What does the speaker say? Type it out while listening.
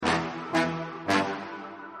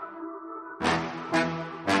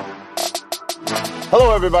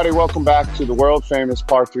Hello, everybody. Welcome back to the world famous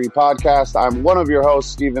Part 3 podcast. I'm one of your hosts,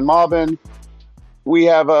 Stephen Malbon. We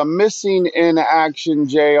have a missing in action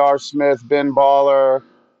J.R. Smith, Ben Baller.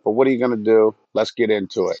 But what are you going to do? Let's get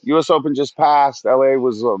into it. U.S. Open just passed. L.A.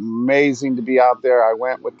 was amazing to be out there. I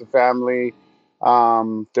went with the family.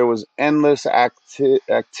 There was endless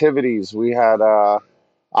activities. We had,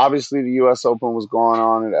 obviously, the U.S. Open was going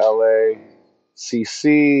on in L.A.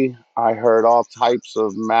 CC. I heard all types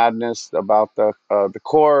of madness about the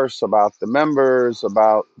course, about the members,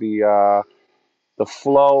 about the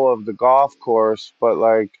flow of the golf course. But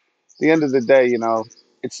like at the end of the day,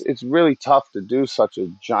 it's really tough to do such a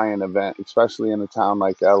giant event, especially in a town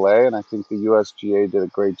like LA. And I think the USGA did a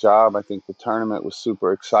great job. I think the tournament was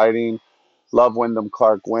super exciting. Love Wyndham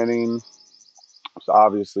Clark winning. I was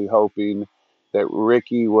obviously hoping that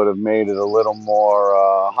Ricky would have made it a little more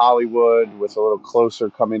Hollywood with a little closer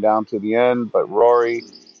coming down to the end. But Rory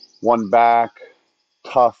won back.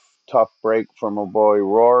 Tough break from my boy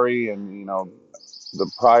Rory. And, the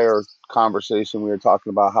prior conversation we were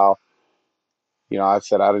talking about how, I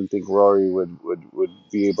said I didn't think Rory would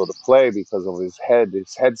be able to play because of his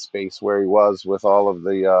headspace where he was with all of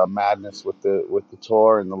the madness with the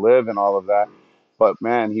tour and the live and all of that. But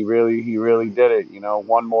man, he really did it.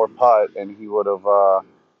 One more putt and he would have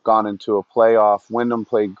gone into a playoff. Wyndham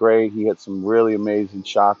played great. He hit some really amazing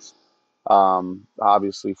shots,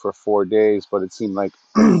 obviously for 4 days. But it seemed like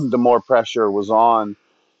the more pressure was on,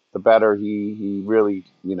 the better he really,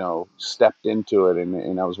 stepped into it.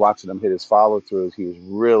 And I was watching him hit his follow throughs. He was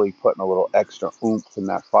really putting a little extra oomph in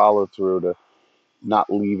that follow through to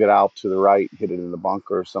not leave it out to the right, hit it in the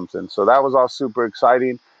bunker or something. So that was all super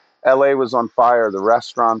exciting. LA was on fire. The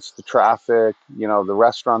restaurants, the traffic, the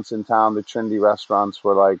restaurants in town, the trendy restaurants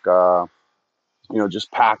were like,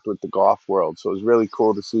 just packed with the golf world. So it was really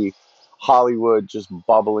cool to see Hollywood just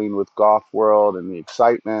bubbling with golf world and the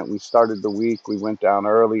excitement. We started the week. We went down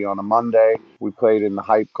early on a Monday. We played in the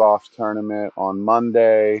Hype Golf Tournament on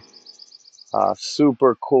Monday.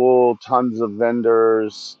 Super cool. Tons of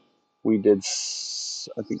vendors. We did,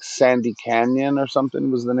 I think, Sandy Canyon or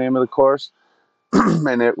something was the name of the course.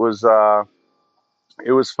 And it was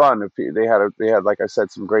fun. They had, like I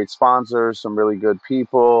said, some great sponsors, some really good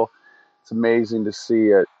people. It's amazing to see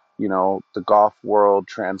it, the golf world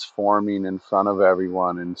transforming in front of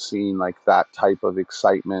everyone and seeing like that type of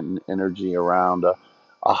excitement and energy around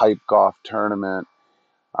a hype golf tournament.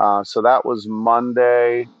 So that was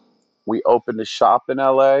Monday. We opened a shop in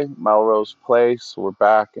LA, Melrose Place. We're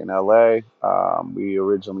back in LA. We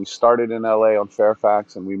originally started in LA on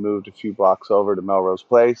Fairfax and we moved a few blocks over to Melrose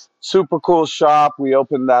Place. Super cool shop. We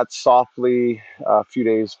opened that softly a few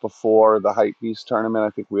days before the Hype Beast tournament. I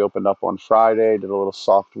think we opened up on Friday, did a little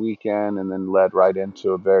soft weekend, and then led right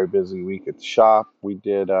into a very busy week at the shop. We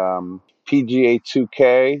did PGA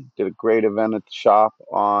 2K, did a great event at the shop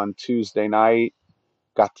on Tuesday night.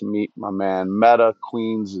 Got to meet my man Meta.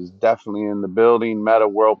 Queens is definitely in the building. Meta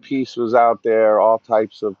World Peace was out there. All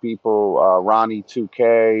types of people. Ronnie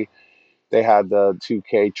 2K. They had the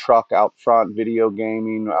 2K truck out front, video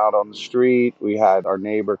gaming out on the street. We had our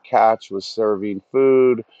neighbor Catch was serving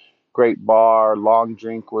food. Great bar. Long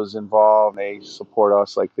Drink was involved. They support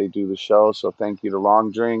us like they do the show. So thank you to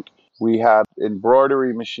Long Drink. We had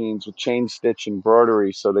embroidery machines with chain stitch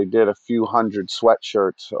embroidery. So they did a few hundred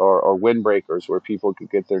sweatshirts or windbreakers where people could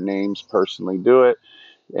get their names personally do it,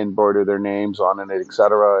 embroider their names on it,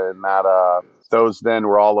 etc. And those then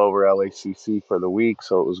were all over LACC for the week.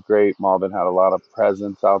 So it was great. Malbon had a lot of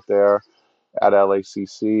presence out there at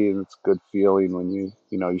LACC, and it's a good feeling when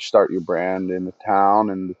you start your brand in the town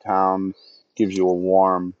and the town gives you a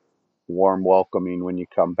warm welcoming when you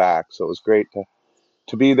come back. So it was great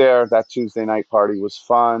to be there. That Tuesday night party was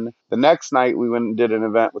fun. The next night we went and did an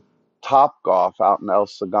event with Top Golf out in El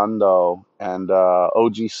Segundo, and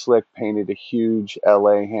OG Slick painted a huge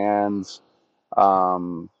LA Hands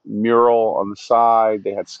mural on the side.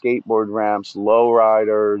 They had skateboard ramps,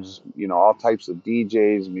 lowriders, all types of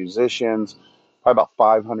DJs, musicians. Probably about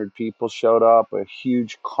 500 people showed up. A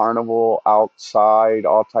huge carnival outside,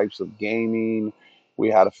 all types of gaming. We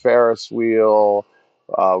had a Ferris wheel,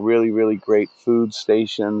 really great food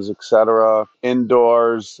stations, etc.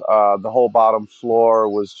 Indoors, the whole bottom floor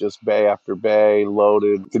was just bay after bay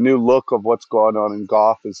loaded. The new look of what's going on in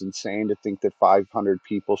golf is insane to think that 500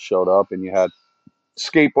 people showed up and you had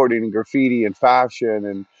skateboarding and graffiti and fashion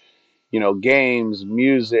and games,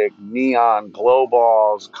 music, neon, glow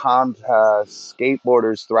balls, contests,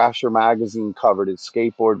 skateboarders. Thrasher magazine covered it.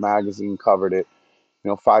 Skateboard magazine covered it.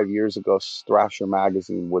 5 years ago, Thrasher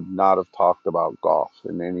magazine would not have talked about golf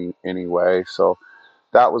in any way. So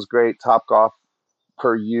that was great. Top Golf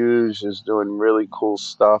per use is doing really cool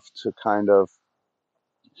stuff to kind of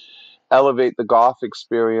elevate the golf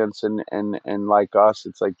experience. And like us,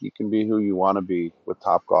 it's like you can be who you want to be with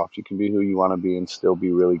Top Golf. You can be who you want to be and still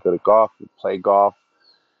be really good at golf. You play golf.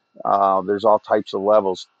 There's all types of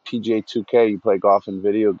levels. PGA 2K, you play golf in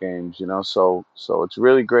video games, you know. So it's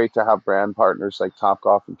really great to have brand partners like Top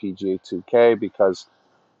Golf and PGA 2K, because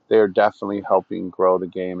they're definitely helping grow the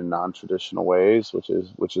game in non-traditional ways,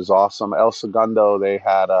 which is awesome. El Segundo, they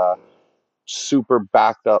had super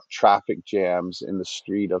backed up traffic jams in the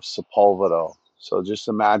street of Sepulveda. So just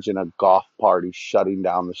imagine a golf party shutting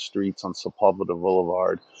down the streets on Sepulveda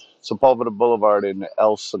Boulevard. Sepulveda Boulevard in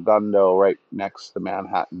El Segundo, right next to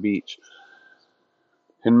Manhattan Beach.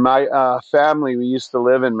 In my family, we used to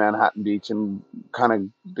live in Manhattan Beach, and kind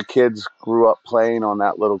of the kids grew up playing on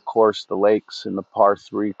that little course, the Lakes, in the par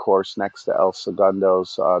 3 course next to El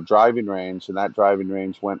Segundo's driving range. And that driving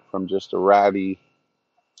range went from just a ratty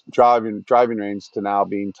driving range to now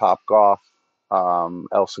being Top Golf,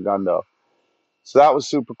 El Segundo. So that was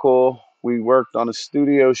super cool. We worked on a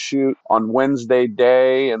studio shoot on Wednesday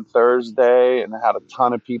day and Thursday, and had a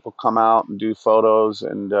ton of people come out and do photos,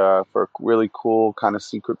 and for a really cool kind of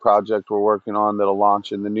secret project we're working on that'll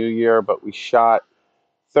launch in the new year. But we shot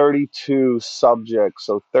 32 subjects,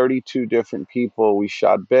 so 32 different people. We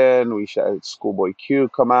shot Ben, we shot Schoolboy Q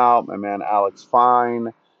come out, my man Alex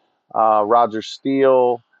Fine, Roger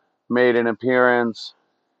Steele made an appearance.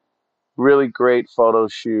 Really great photo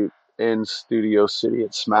shoot in Studio City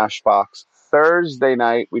at Smashbox. Thursday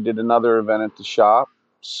night, we did another event at the shop.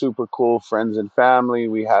 Super cool, friends and family.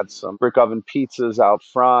 We had some brick oven pizzas out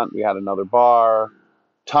front. We had another bar.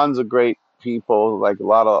 Tons of great people, like a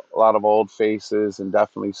lot of old faces and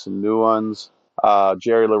definitely some new ones.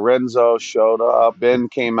 Jerry Lorenzo showed up. Ben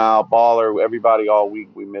came out. Baller. Everybody all week.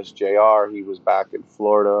 We missed JR. He was back in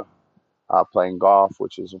Florida playing golf,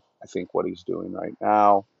 which is, I think, what he's doing right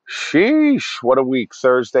now. Sheesh, what a week.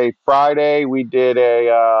 Thursday, Friday, we did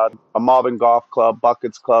a Malbon Golf Club,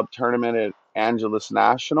 Buckets Club tournament at Angeles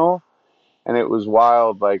National. And it was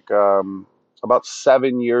wild. Like, about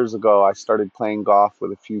 7 years ago, I started playing golf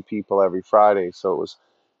with a few people every Friday. So it was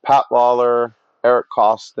Pat Lawler, Eric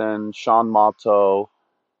Costin, Sean Motto,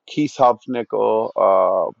 Keith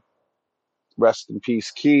Hufnickel, rest in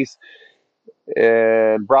peace, Keith,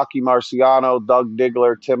 and Brocky Marciano, Doug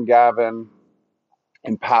Diggler, Tim Gavin,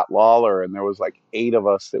 and Pat Lawler. And there was like 8 of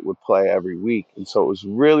us that would play every week. And so it was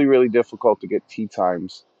really, really difficult to get tee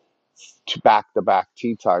times, to back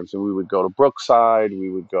tee times. And we would go to Brookside, we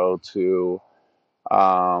would go to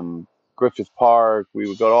Griffith Park, we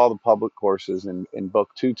would go to all the public courses and book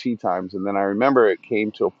 2 tee times. And then I remember it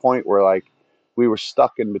came to a point where like we were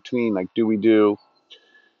stuck in between, like, do we do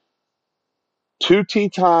 2 tee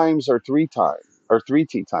times or 3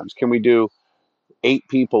 tee times? Can we do 8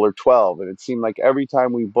 people or 12? And it seemed like every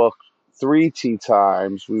time we booked 3 tee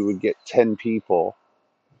times, we would get 10 people.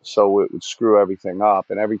 So it would screw everything up.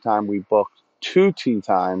 And every time we booked 2 tee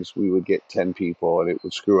times, we would get 10 people, and it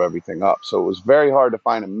would screw everything up. So it was very hard to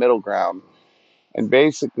find a middle ground. And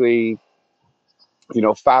basically,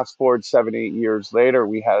 fast forward 7, 8 years later,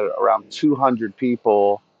 we had around 200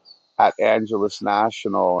 people at Angeles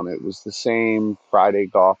National, and it was the same Friday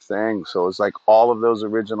golf thing. So it was like all of those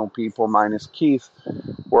original people minus Keith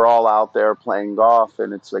were all out there playing golf,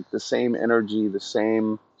 and it's like the same energy, the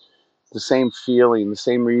same feeling. The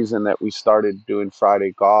same reason that we started doing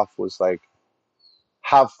Friday golf was like,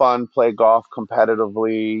 have fun, play golf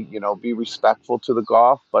competitively, be respectful to the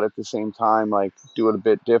golf, but at the same time, like, do it a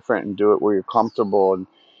bit different and do it where you're comfortable. And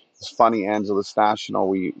it's funny, Angeles National,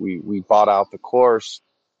 we bought out the course.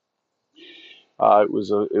 It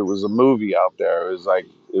was a movie out there.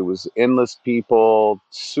 It was endless people,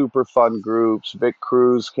 super fun groups. Vic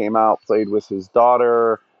Cruz came out, played with his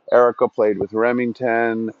daughter. Erica played with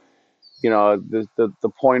Remington.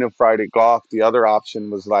 The point of Friday golf, the other option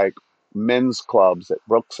was like men's clubs at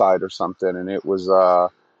Brookside or something, and it's a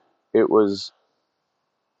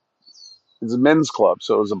men's club,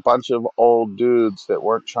 so it was a bunch of old dudes that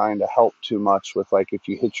weren't trying to help too much with, like, if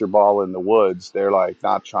you hit your ball in the woods, they're like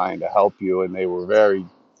not trying to help you, and they were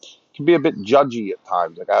can be a bit judgy at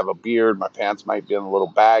times. Like, I have a beard, my pants might be a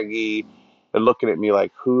little baggy. They're looking at me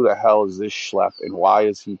like, who the hell is this schlep, and why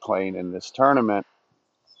is he playing in this tournament?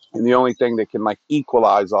 And the only thing that can like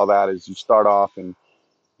equalize all that is you start off and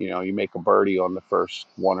you make a birdie on the first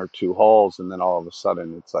 1 or 2 holes, and then all of a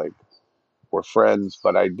sudden it's like we're friends.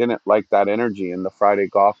 But I didn't like that energy, and the Friday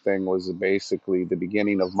golf thing was basically the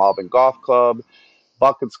beginning of Malbon Golf Club,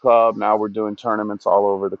 Buckets Club. Now we're doing tournaments all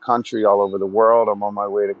over the country, all over the world. I'm on my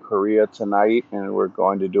way to Korea tonight, and we're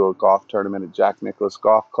going to do a golf tournament at Jack Nicklaus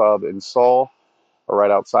Golf Club in Seoul or right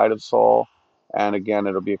outside of Seoul. And again,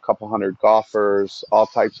 it'll be a couple hundred golfers, all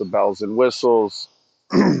types of bells and whistles.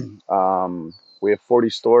 We have 40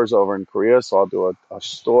 stores over in Korea, so I'll do a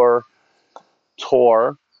store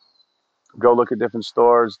tour, go look at different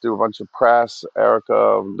stores, do a bunch of press. Erica,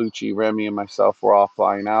 Lucci, Remy, and myself were all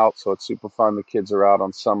flying out, so it's super fun. The kids are out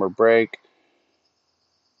on summer break.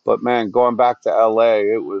 But man, going back to LA,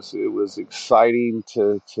 it was exciting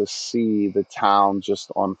to see the town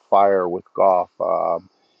just on fire with golf.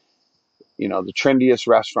 The trendiest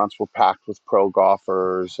restaurants were packed with pro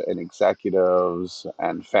golfers and executives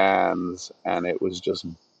and fans, and it was just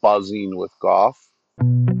buzzing with golf.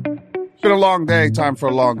 It's been a long day. Time for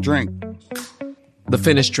a long drink. The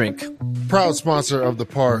finished drink. Proud sponsor of the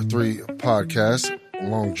Part 3 podcast,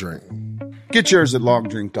 Long Drink. Get yours at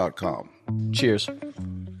longdrink.com. Cheers.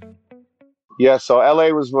 Yeah, so LA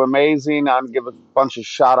was amazing. I'm going to give a bunch of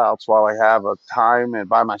shout outs while I have a time and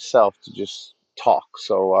by myself to just talk.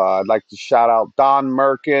 So I'd like to shout out Don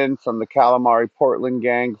Merkin from the Calamari Portland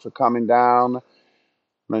gang for coming down. I'm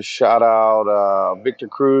going to shout out Victor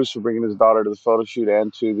Cruz for bringing his daughter to the photo shoot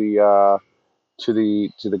and to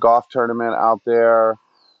the golf tournament out there.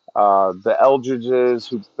 The Eldridges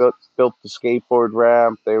who built the skateboard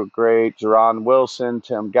ramp, they were great. Jerron Wilson,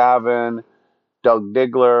 Tim Gavin, Doug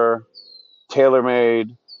Diggler,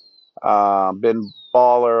 TaylorMade, Ben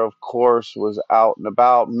Baller, of course, was out and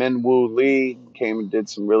about. Min Woo Lee came and did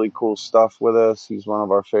some really cool stuff with us. He's one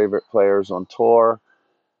of our favorite players on tour.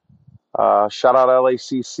 Shout out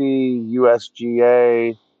LACC,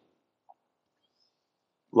 USGA,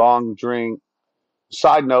 Long Drink.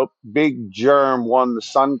 Side note, Big Germ won the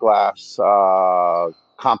sunglass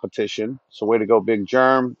competition. So way to go, Big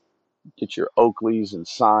Germ. Get your Oakleys and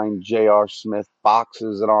signed J.R. Smith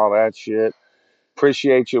boxes and all that shit.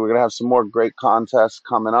 Appreciate you. We're going to have some more great contests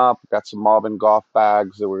coming up. We've got some Malbon golf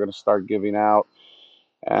bags that we're going to start giving out.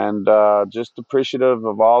 And just appreciative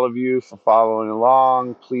of all of you for following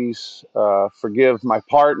along. Please forgive my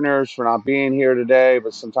partners for not being here today,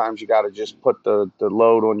 but sometimes you got to just put the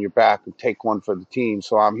load on your back and take one for the team.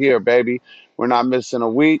 So I'm here, baby. We're not missing a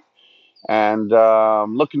week. And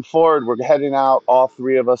looking forward, we're heading out, all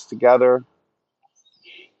three of us together,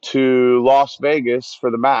 to Las Vegas for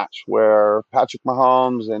the match where Patrick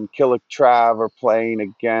Mahomes and Killick Trav are playing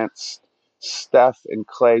against Steph and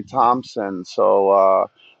Klay Thompson. So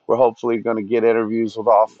we're hopefully going to get interviews with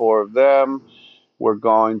all four of them. We're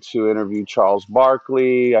going to interview Charles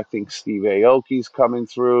Barkley. I think Steve Aoki's coming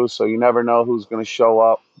through. So you never know who's going to show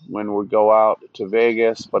up when we go out to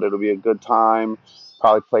Vegas, but it'll be a good time.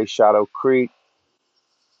 Probably play Shadow Creek,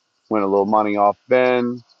 win a little money off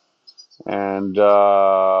Ben. And,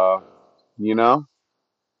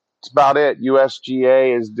 it's about it.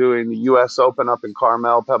 USGA is doing the U.S. Open up in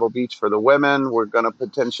Carmel, Pebble Beach for the women. We're going to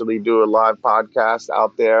potentially do a live podcast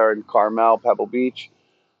out there in Carmel, Pebble Beach,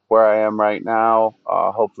 where I am right now.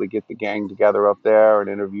 Hopefully get the gang together up there and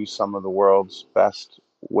interview some of the world's best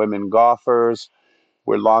women golfers.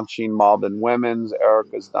 We're launching Malbon Women's.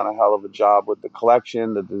 Erica's done a hell of a job with the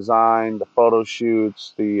collection, the design, the photo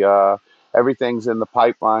shoots, everything's in the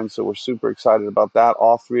pipeline, so we're super excited about that.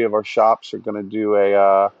 All three of our shops are going to do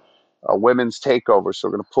a women's takeover, so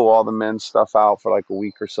we're going to pull all the men's stuff out for like a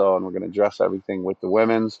week or so, and we're going to dress everything with the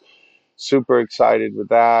women's. Super excited with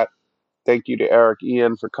that. Thank you to Eric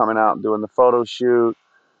Ian for coming out and doing the photo shoot.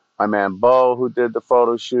 My man Bo, who did the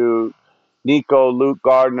photo shoot. Nico, Luke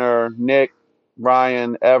Gardner, Nick,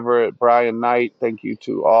 Ryan, Everett, Brian Knight. Thank you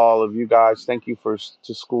to all of you guys. Thank you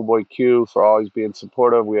to Schoolboy Q for always being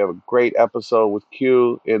supportive. We have a great episode with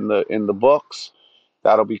Q in the books.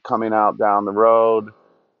 That'll be coming out down the road.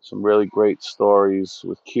 Some really great stories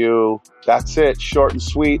with Q. That's it. Short and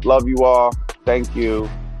sweet. Love you all. Thank you.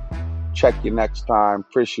 Check you next time.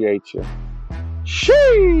 Appreciate you.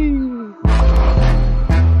 Sheesh.